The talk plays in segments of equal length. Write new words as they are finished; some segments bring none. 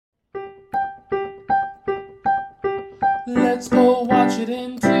Let's go watch it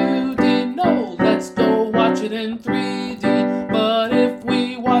in 2D. No, let's go watch it in 3D. But if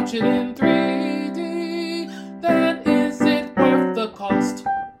we watch it in 3D, then is it worth the cost?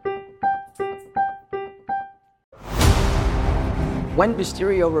 When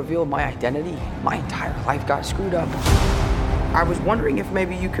Mysterio revealed my identity, my entire life got screwed up. I was wondering if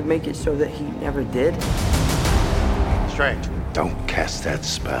maybe you could make it so that he never did. Strange. Don't cast that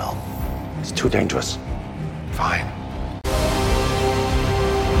spell. It's too dangerous. Fine.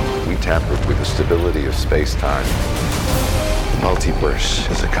 We tampered with the stability of space-time. The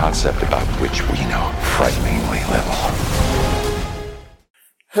multiverse is a concept about which we know frighteningly little.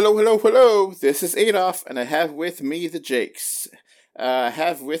 Hello. This is Adolf, and I have with me the Jakes. I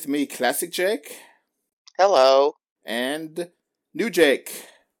have with me Classic Jake. Hello. And New Jake.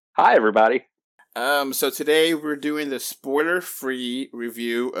 Hi, everybody. So today we're doing the spoiler-free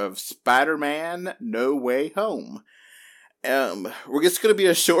review of Spider-Man No Way Home. We're just going to be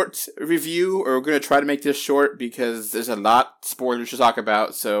a short review, or we're going to try to make this short because there's a lot of spoilers to talk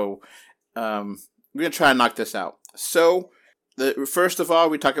about, so we're going to try and knock this out. So, first of all,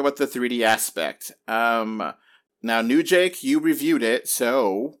 we talk about the 3D aspect. Now, New Jake, you reviewed it,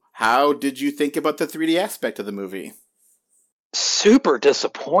 so how did you think about the 3D aspect of the movie? Super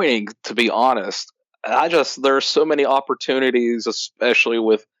disappointing, to be honest. There's so many opportunities, especially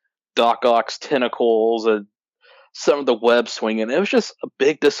with Doc Ock's tentacles and some of the web swinging. It was just a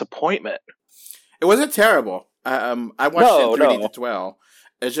big disappointment. It wasn't terrible. I watched it in 3D as well.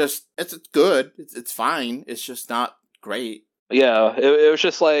 It's good. It's fine. It's just not great. Yeah, it was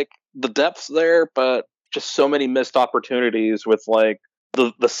just like the depth's there, but just so many missed opportunities with like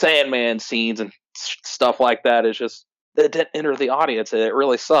the Sandman scenes and stuff like that. It's just, it didn't enter the audience. It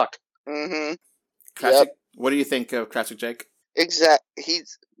really sucked. Mm-hmm. Classic. Yep. What do you think of Classic Jake?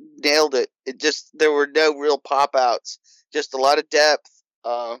 He's nailed it. There were no real pop outs. Just a lot of depth.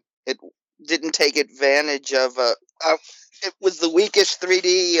 It didn't take advantage of. It was the weakest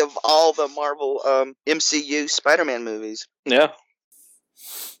 3D of all the Marvel MCU Spider-Man movies. Yeah.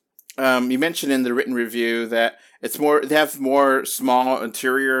 You mentioned in the written review that they have more small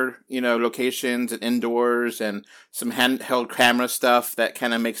interior, locations and indoors and some handheld camera stuff that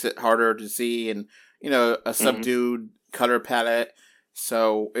kind of makes it harder to see and, a subdued color palette.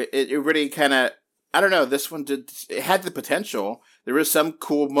 So it really kind of, I don't know, it had the potential. There were some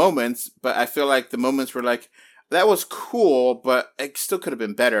cool moments, but I feel like the moments were like, that was cool, but it still could have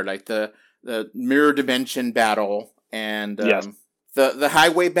been better. Like the mirror dimension battle and, yes. The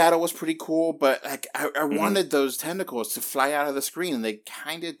highway battle was pretty cool, but like I wanted those tentacles to fly out of the screen, and they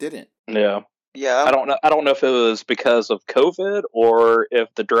kind of didn't. Yeah. Yeah. I don't know if it was because of COVID or if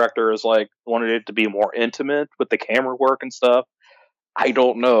the director is like wanted it to be more intimate with the camera work and stuff. I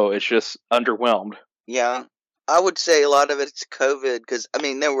don't know. It's just underwhelmed. Yeah. I would say a lot of it's COVID because,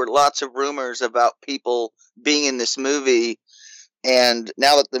 there were lots of rumors about people being in this movie, and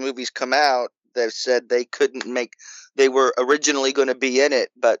now that the movie's come out, they've said they were originally going to be in it,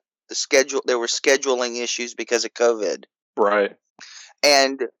 but there were scheduling issues because of COVID. Right.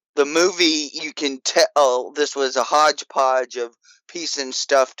 And the movie, you can tell this was a hodgepodge of piecing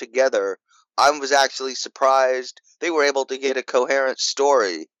stuff together. I was actually surprised they were able to get a coherent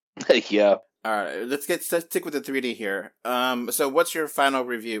story. Yeah. All right, let's stick with the 3D here. So what's your final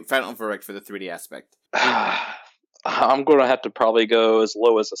verdict for the 3D aspect? I'm going to have to probably go as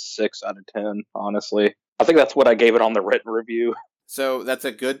low as a 6 out of 10, honestly. I think that's what I gave it on the written review. So that's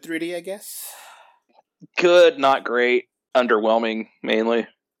a good 3D, I guess? Good, not great. Underwhelming, mainly.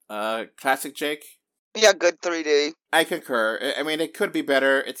 Classic Jake? Yeah, good 3D. I concur. It could be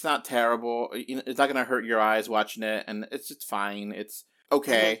better. It's not terrible. It's not going to hurt your eyes watching it, and it's just fine. It's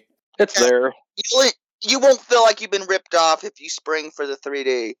okay. It's there. You won't feel like you've been ripped off if you spring for the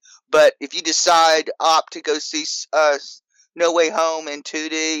 3D. But if you opt to go see No Way Home in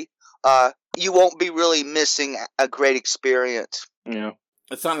 2D, you won't be really missing a great experience. Yeah.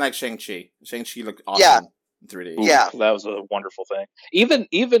 It's not like Shang-Chi. Shang-Chi looked awesome in 3D. Ooh, yeah. That was a wonderful thing. Even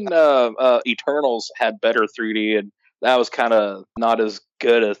Eternals had better 3D, and that was kind of not as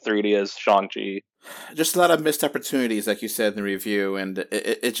good a 3D as Shang-Chi. Just a lot of missed opportunities, like you said in the review, and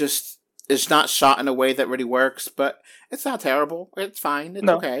it's not shot in a way that really works, but it's not terrible. It's fine. It's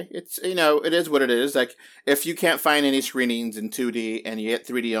okay. It's, it is what it is. Like, if you can't find any screenings in 2D and you get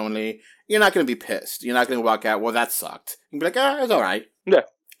 3D only, you're not going to be pissed. You're not going to walk out, well, that sucked. You can be like, it's all right. Yeah.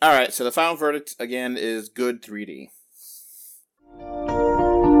 All right, so the final verdict, again, is good 3D.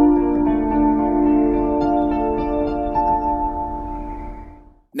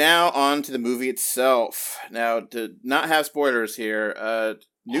 Now, on to the movie itself. Now, to not have spoilers here,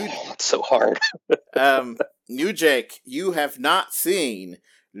 New It's so hard. New Jake, you have not seen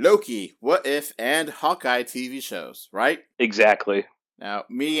Loki, What If, and Hawkeye TV shows, right? Exactly. Now,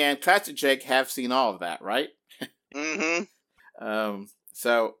 me and Classic Jake have seen all of that, right? Mm-hmm.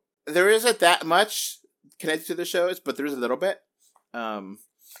 So there isn't that much connected to the shows, but there is a little bit.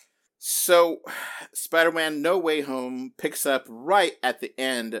 So Spider-Man No Way Home picks up right at the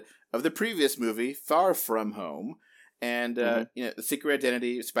end of the previous movie, Far From Home, and the secret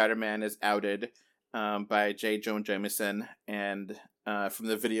identity of Spider-Man is outed by J. Jonah Jameson, and from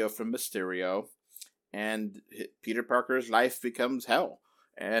the video from Mysterio, and Peter Parker's life becomes hell,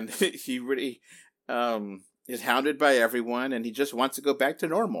 and he really is hounded by everyone, and he just wants to go back to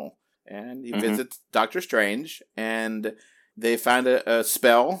normal. And he visits Doctor Strange, and they find a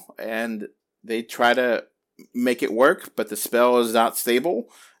spell, and they try to make it work, but the spell is not stable,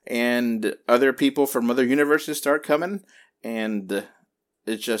 and other people from other universes start coming, and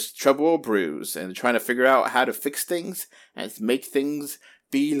it's just trouble brews, and trying to figure out how to fix things and make things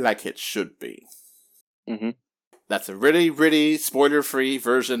be like it should be. That's a really, really spoiler-free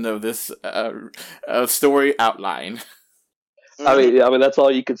version of this story outline. I mean, that's all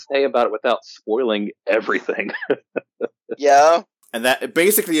you can say about it without spoiling everything. Yeah. And that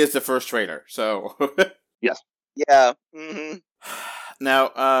basically is the first trailer. So yes. Yeah. Mm-hmm.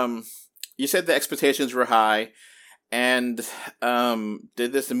 Now, you said the expectations were high, and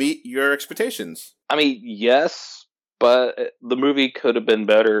did this meet your expectations? I mean, yes, but the movie could have been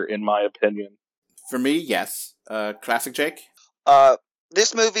better, in my opinion. For me, yes. Classic Jake?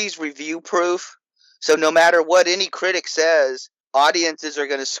 This movie's review proof, so no matter what any critic says, audiences are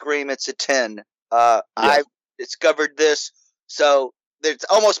going to scream it's a 10. I've discovered this, so it's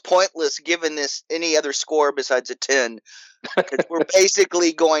almost pointless giving this any other score besides a 10. Because we're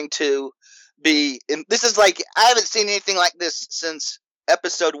basically going to be... this is like... I haven't seen anything like this since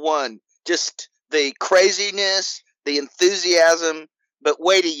episode 1. Just the craziness, the enthusiasm, but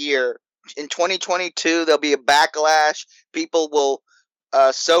wait a year. In 2022, there'll be a backlash. People will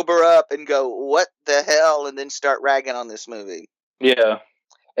sober up and go, what the hell? And then start ragging on this movie. Yeah.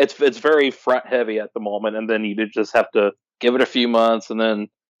 It's very front heavy at the moment, and then you just have to give it a few months, and then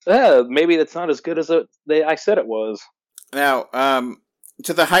maybe it's not as good as I said it was. Now,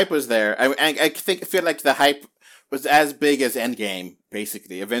 so the hype was there. I feel like the hype was as big as Endgame,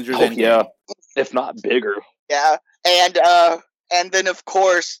 basically. Avengers Endgame. Yeah, if not bigger. Yeah, and then of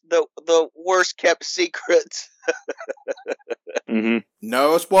course the worst kept secrets.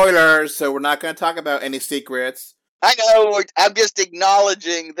 No spoilers, so we're not going to talk about any secrets. I know. I'm just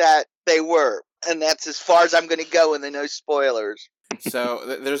acknowledging that they were, and that's as far as I'm going to go in the no spoilers.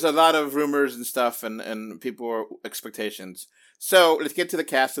 So there's a lot of rumors and stuff, and people expectations. So let's get to the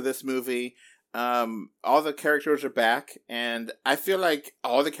cast of this movie. All the characters are back, and I feel like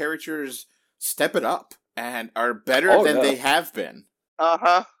all the characters step it up and are better than they have been.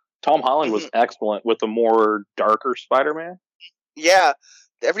 Tom Holland was excellent with the more darker Spider-Man. Yeah,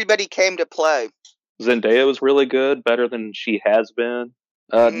 everybody came to play. Zendaya was really good, better than she has been.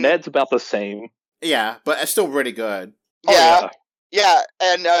 Ned's about the same. Yeah, but it's still really good. Yeah,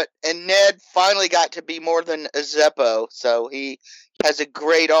 and Ned finally got to be more than a Zeppo, so he has a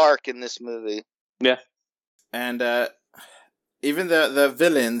great arc in this movie. Yeah. And even the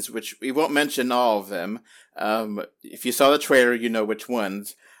villains, which we won't mention all of them, if you saw the trailer, you know which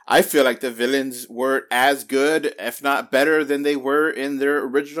ones. I feel like the villains were as good, if not better, than they were in their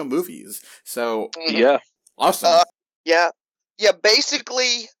original movies. So, yeah. Awesome. Yeah,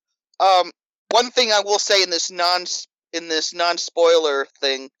 basically, one thing I will say in this non-spoiler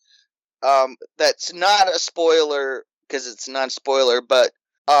thing, that's not a spoiler because it's non-spoiler, but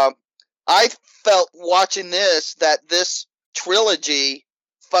I felt watching this that this trilogy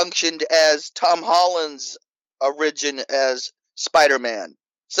functioned as Tom Holland's origin as Spider-Man.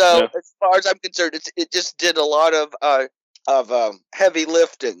 So as far as I'm concerned, it just did a lot of heavy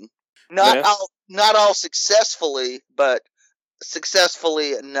lifting. Not all successfully, but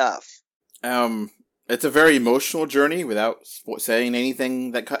successfully enough. It's a very emotional journey without saying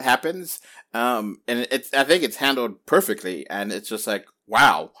anything that happens. And I think it's handled perfectly, and it's just like,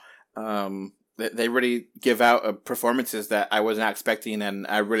 wow. They really give out performances that I was not expecting, and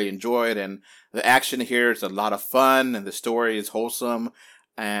I really enjoyed. And the action here is a lot of fun, and the story is wholesome,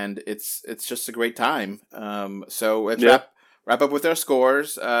 and it's just a great time. So let's wrap up with our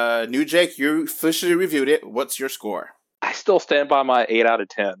scores. New Jake, you officially reviewed it. What's your score? I still stand by my 8 out of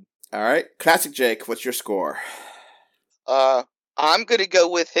 10. All right, Classic Jake, what's your score? I'm gonna go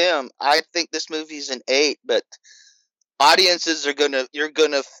with him. I think this movie's an 8, but audiences you're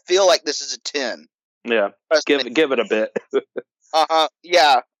gonna feel like this is a 10. Yeah, give it a bit.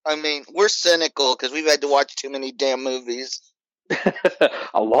 Yeah. I mean, we're cynical because we've had to watch too many damn movies.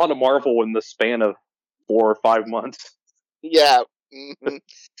 A lot of Marvel in the span of 4 or 5 months. Yeah. Mm-hmm.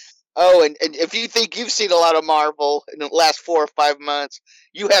 Oh, and if you think you've seen a lot of Marvel in the last 4 or 5 months,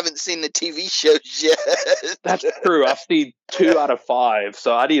 you haven't seen the TV shows yet. That's true. I've seen 2 out of 5,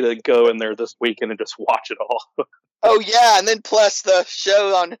 so I need to go in there this weekend and just watch it all. Oh, yeah, and then plus the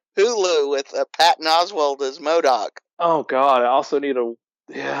show on Hulu with Patton Oswalt as MODOK. Oh, God. I also need to...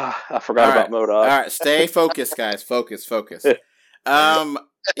 Yeah, I forgot about MODOK. All right, stay focused, guys. Focus. You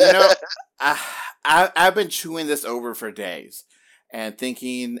know, I've been chewing this over for days and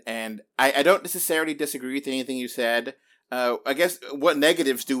thinking, and I don't necessarily disagree with anything you said. I guess, what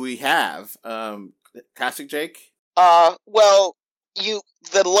negatives do we have? Classic Jake? Well,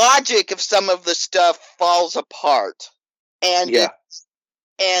 the logic of some of the stuff falls apart. And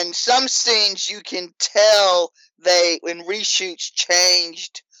and some scenes you can tell when reshoots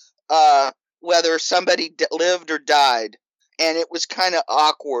changed whether somebody lived or died, and it was kind of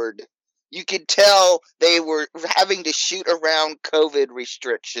awkward. You could tell they were having to shoot around COVID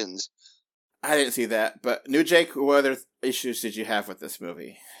restrictions. I didn't see that, but New Jake, what other issues did you have with this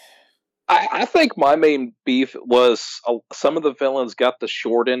movie? I think my main beef was some of the villains got the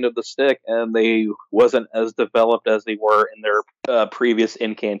short end of the stick, and they wasn't as developed as they were in their previous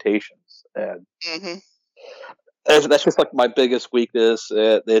incantations. And that's just like my biggest weakness.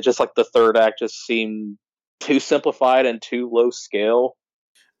 It just like the third act just seemed too simplified and too low scale.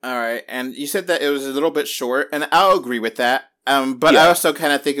 All right, and you said that it was a little bit short, and I'll agree with that. But I also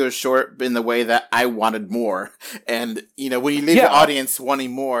kind of think it was short in the way that I wanted more. And, you know, when you leave the audience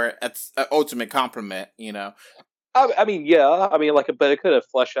wanting more, that's an ultimate compliment, you know. I mean, but it could have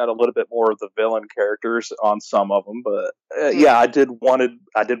fleshed out a little bit more of the villain characters on some of them. But I did want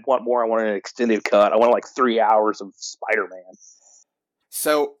more. I wanted an extended cut. I wanted like 3 hours of Spider-Man.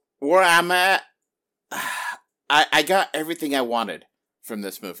 So where I'm at, I got everything I wanted from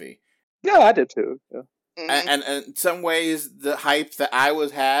this movie. Yeah, I did too. Yeah. And in some ways, the hype that I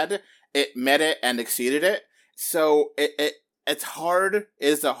had, it met it and exceeded it. So it's hard.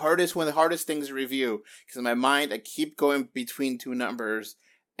 It's the hardest, one of the hardest things to review, because in my mind I keep going between two numbers,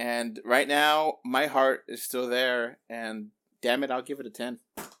 and right now my heart is still there. And damn it, I'll give it a 10.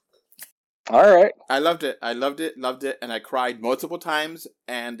 All right, I loved it, and I cried multiple times.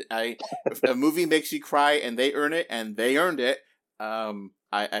 And if a movie makes you cry and they earn it, and they earned it,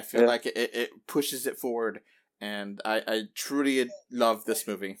 I feel like it pushes it forward, and I truly love this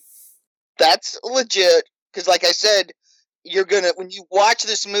movie. That's legit, because like I said, when you watch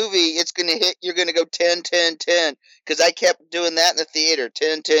this movie, it's gonna hit. You're gonna go 10, 10, 10, because I kept doing that in the theater,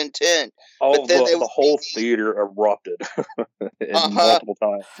 10, 10, 10. Oh, but then the whole theater erupted multiple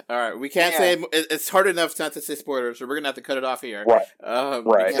times. All right, we can't say it's hard enough not to say spoilers, so we're gonna have to cut it off here. Right,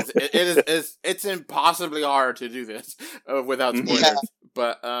 right. It's impossibly hard to do this without spoilers. Yeah.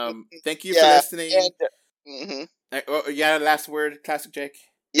 But thank you for listening. Last word, Classic Jake.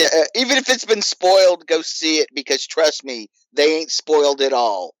 Yeah, even if it's been spoiled, go see it, because trust me, they ain't spoiled at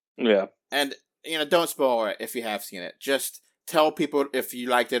all. Yeah. And, don't spoil it if you have seen it. Just tell people if you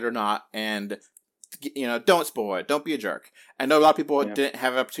liked it or not, and, don't spoil it. Don't be a jerk. I know a lot of people didn't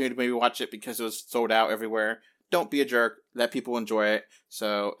have an opportunity to maybe watch it because it was sold out everywhere. Don't be a jerk. Let people enjoy it.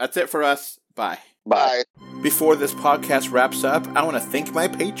 So, that's it for us. Bye. Bye. Before this podcast wraps up, I want to thank my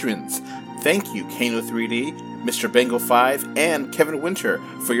patrons. Thank you, Kano3D, Mr. Bengal 5, and Kevin Winter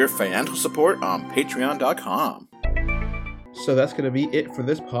for your financial support on Patreon.com. So that's going to be it for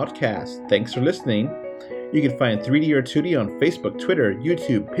this podcast. Thanks for listening. You can find 3D or 2D on Facebook, Twitter,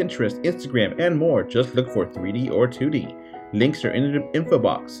 YouTube, Pinterest, Instagram, and more. Just look for 3D or 2D. Links are in the info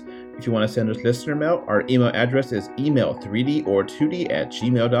box. If you want to send us listener mail, our email address is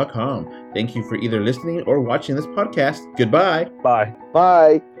email3dortwo@gmail.com. Thank you for either listening or watching this podcast. Goodbye. Bye.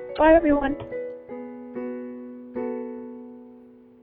 Bye. Bye, everyone.